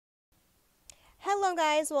Hello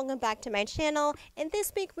guys, welcome back to my channel, and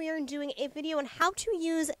this week we are doing a video on how to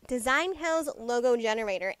use DesignHill's logo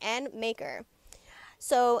generator and maker.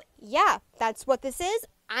 So yeah, that's what this is.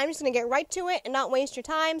 I'm just going to get right to it and not waste your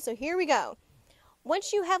time, so here we go.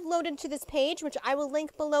 Once you have loaded to this page, which I will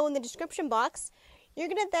link below in the description box, you're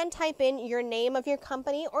going to then type in your name of your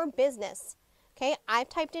company or business. Okay, I've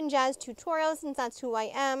typed in Jazz Tutorials since that's who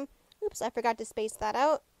I am. Oops, I forgot to space that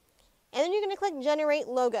out. And then you're going to click Generate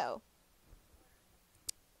Logo.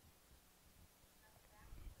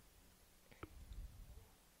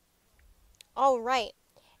 Alright,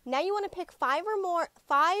 now you want to pick five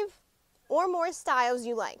or more styles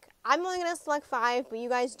you like. I'm only going to select 5, but you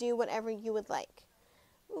guys do whatever you would like.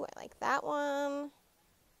 Ooh, I like that one.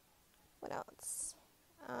 What else?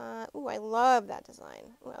 Ooh, I love that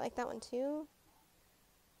design. Ooh, I like that one too.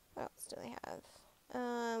 What else do they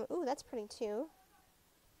have? Ooh, that's pretty too.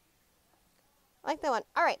 I like that one.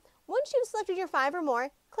 Alright, once you've selected your 5 or more,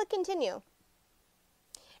 click Continue.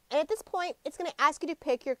 And at this point, it's going to ask you to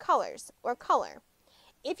pick your colors or color.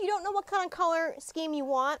 If you don't know what kind of color scheme you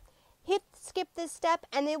want, hit skip this step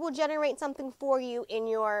and it will generate something for you in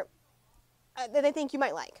your that I think you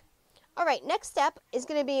might like. All right, next step is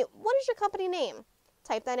going to be, what is your company name?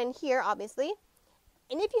 Type that in here, obviously.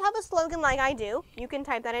 And if you have a slogan like I do, you can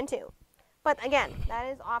type that in too. But again,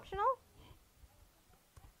 that is optional.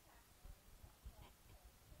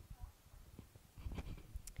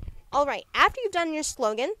 Alright, after you've done your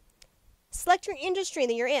slogan, select your industry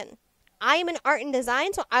that you're in. I am in art and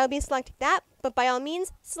design, so I'll be selecting that, but by all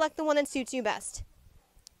means, select the one that suits you best.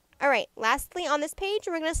 Alright, lastly on this page,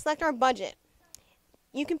 we're going to select our budget.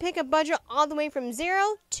 You can pick a budget all the way from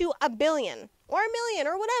 0 to $1 billion, or $1 million,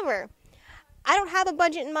 or whatever. I don't have a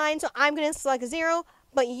budget in mind, so I'm going to select 0,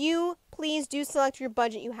 but you, please do select your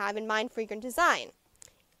budget you have in mind for your design.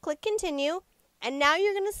 Click Continue, and now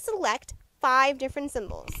you're going to select 5 different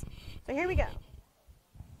symbols. So here we go.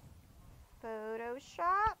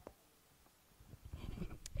 Photoshop.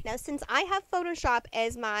 Now since I have Photoshop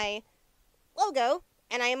as my logo,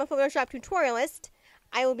 and I am a Photoshop tutorialist,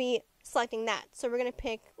 I will be selecting that. So we're going to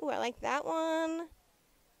pick, ooh, I like that one,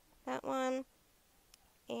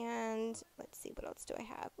 and let's see, what else do I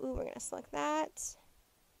have? Ooh, we're going to select that.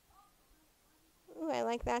 Ooh, I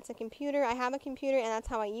like that. It's a computer. I have a computer, and that's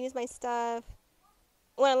how I use my stuff.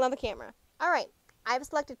 Oh, I love a camera. Alright, I've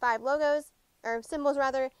selected 5 logos, or symbols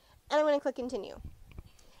rather, and I'm going to click Continue.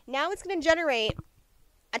 Now it's going to generate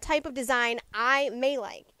a type of design I may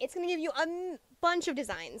like. It's going to give you a bunch of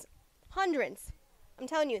designs, hundreds. I'm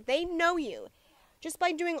telling you, they know you. Just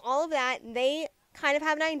by doing all of that, they kind of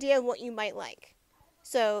have an idea of what you might like.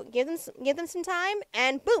 So give them some time,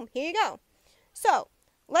 and boom, here you go. So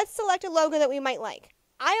let's select a logo that we might like.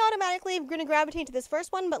 I automatically am going to gravitate to this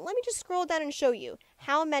first one, but let me just scroll down and show you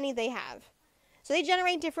how many they have. So they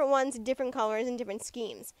generate different ones, different colors, and different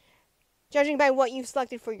schemes, judging by what you've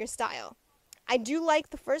selected for your style. I do like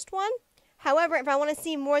the first one. However, if I want to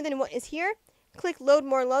see more than what is here, click Load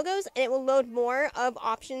More Logos, and it will load more of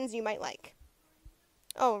options you might like.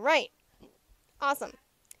 All right. Awesome.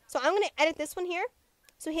 So I'm going to edit this one here.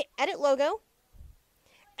 So hit Edit Logo.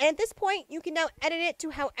 And at this point, you can now edit it to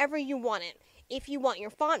however you want it. If you want your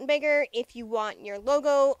font bigger, if you want your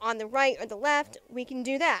logo on the right or the left, we can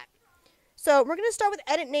do that. So we're going to start with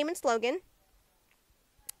Edit Name and Slogan.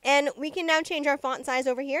 And we can now change our font size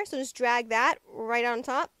over here. So just drag that right on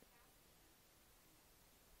top.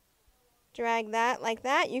 Drag that like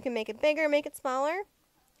that. You can make it bigger, make it smaller.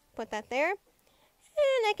 Put that there. And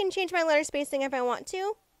I can change my letter spacing if I want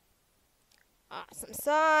to. Awesome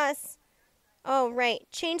sauce. Oh, right.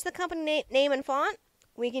 Change the company name and font.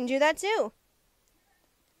 We can do that too.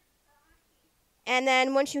 And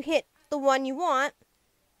then once you hit the one you want,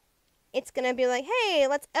 it's going to be like, hey,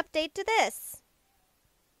 let's update to this.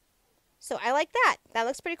 So I like that. That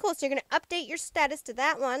looks pretty cool. So you're going to update your status to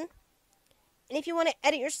that one. And if you want to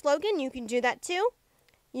edit your slogan, you can do that too.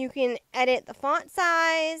 You can edit the font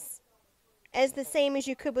size as the same as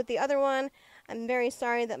you could with the other one. I'm very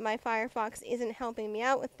sorry that my Firefox isn't helping me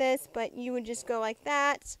out with this, but you would just go like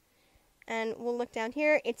that. And we'll look down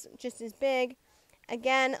here. It's just as big.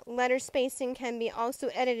 Again, letter spacing can be also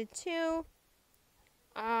edited too.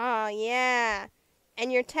 Ah, yeah.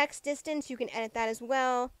 And your text distance, you can edit that as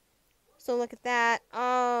well. So look at that.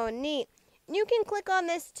 Oh, neat. You can click on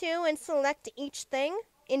this too and select each thing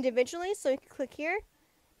individually. So you can click here.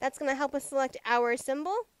 That's going to help us select our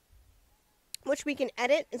symbol, which we can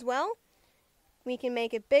edit as well. We can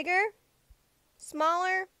make it bigger,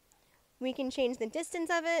 smaller. We can change the distance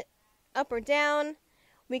of it, up or down.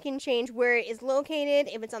 We can change where it is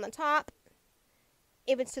located, if it's on the top,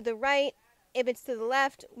 if it's to the right, if it's to the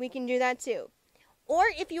left, we can do that too. Or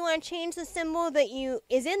if you want to change the symbol that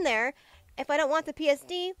is in there, if I don't want the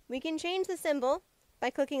PSD, we can change the symbol by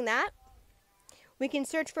clicking that. We can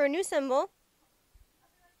search for a new symbol.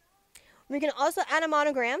 We can also add a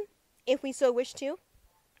monogram if we so wish to.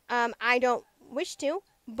 I don't wish to,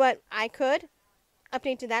 but I could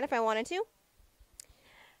update to that if I wanted to.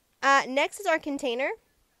 Next is our container.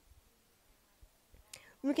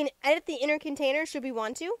 We can edit the inner container should we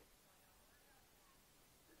want to.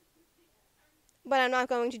 But I'm not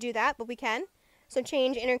going to do that, but we can. So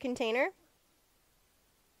change inner container.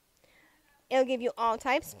 It'll give you all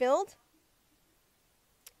types filled.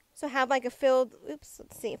 So have like a filled, oops,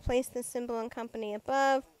 let's see, place the symbol and company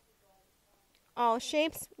above. All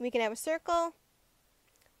shapes. We can have a circle.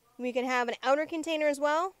 We can have an outer container as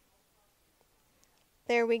well.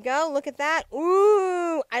 There we go. Look at that.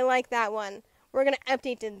 Ooh, I like that one. We're going to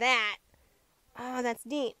update to that. Oh, that's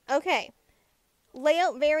neat. Okay.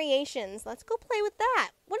 Layout variations. Let's go play with that.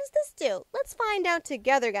 What does this do? Let's find out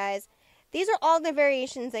together, guys. These are all the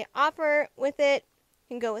variations they offer with it.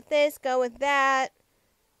 You can go with this, go with that.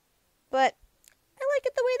 But I like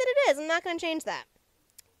it the way that it is. I'm not going to change that.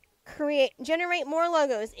 Generate more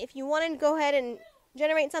logos. If you wanted to go ahead and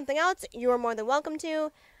generate something else, you are more than welcome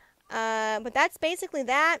to. But that's basically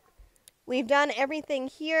that. We've done everything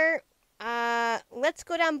here. Let's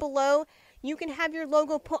go down below. You can have your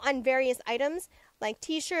logo put on various items like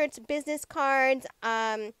t-shirts, business cards,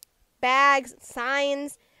 bags,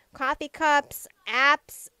 signs, coffee cups,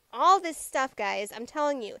 apps, all this stuff, guys. I'm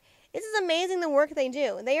telling you, this is amazing the work they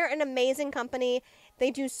do. They are an amazing company. They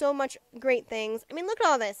do so much great things. I mean, look at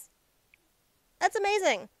all this. That's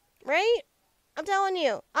amazing, right? I'm telling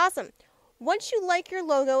you. Awesome. Once you like your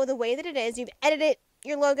logo the way that it is, you've edited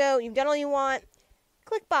your logo, you've done all you want,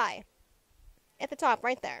 click buy at the top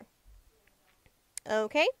right there.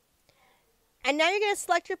 Okay. And now you're going to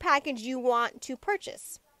select your package you want to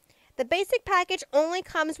purchase. The basic package only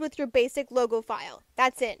comes with your basic logo file.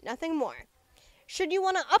 That's it. Nothing more. Should you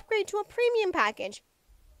want to upgrade to a premium package,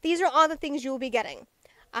 these are all the things you will be getting.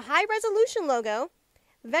 A high-resolution logo,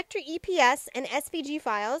 vector EPS and SVG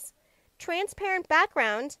files, transparent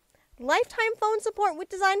background, lifetime phone support with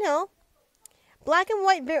DesignHill, black and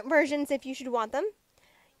white versions if you should want them.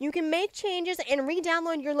 You can make changes and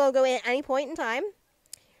re-download your logo at any point in time.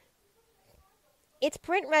 It's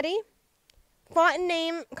print ready. Font and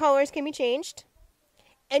name colors can be changed.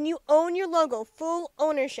 And you own your logo, full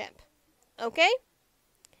ownership. Okay?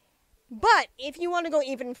 But if you want to go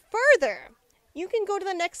even further, you can go to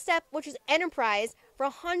the next step, which is Enterprise, for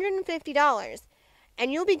 $150.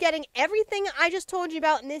 And you'll be getting everything I just told you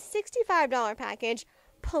about in this $65 package.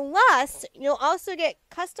 Plus, you'll also get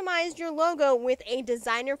customized your logo with a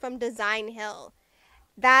designer from DesignHill.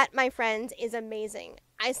 That, my friends, is amazing.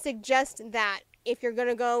 I suggest that if you're going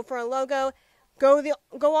to go for a logo, go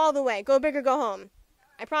all the way. Go big or go home.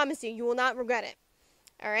 I promise you, you will not regret it.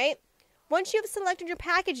 All right? Once you've selected your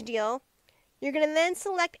package deal, you're going to then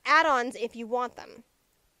select add-ons if you want them.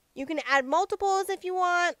 You can add multiples if you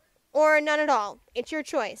want, or none at all. It's your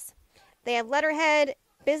choice. They have letterhead,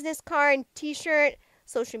 business card, t-shirt,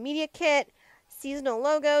 social media kit, seasonal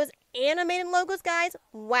logos, animated logos, guys.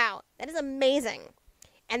 Wow, that is amazing.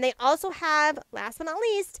 And they also have, last but not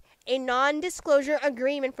least, a non-disclosure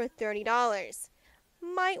agreement for $30.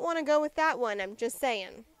 Might want to go with that one, I'm just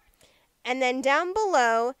saying. And then down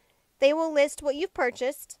below, they will list what you've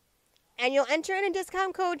purchased, and you'll enter in a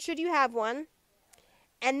discount code should you have one.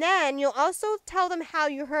 And then you'll also tell them how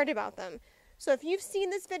you heard about them. So if you've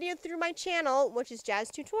seen this video through my channel, which is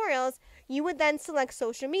Jazz Tutorials, you would then select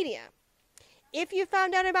social media. If you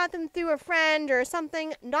found out about them through a friend or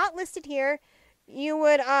something not listed here, you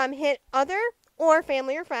would hit other or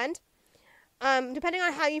family or friend, depending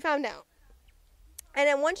on how you found out. And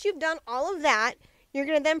then once you've done all of that, you're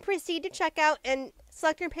going to then proceed to checkout and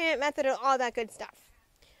select your payment method and all that good stuff.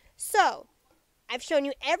 So, I've shown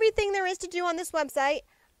you everything there is to do on this website.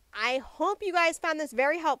 I hope you guys found this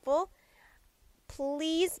very helpful.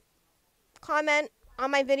 Please comment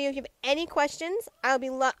on my video if you have any questions. I'll be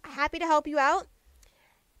happy to help you out.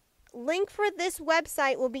 Link for this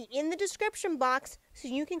website will be in the description box, so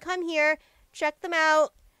you can come here, check them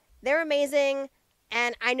out. They're amazing,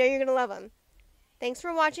 and I know you're going to love them. Thanks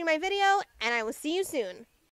for watching my video, and I will see you soon.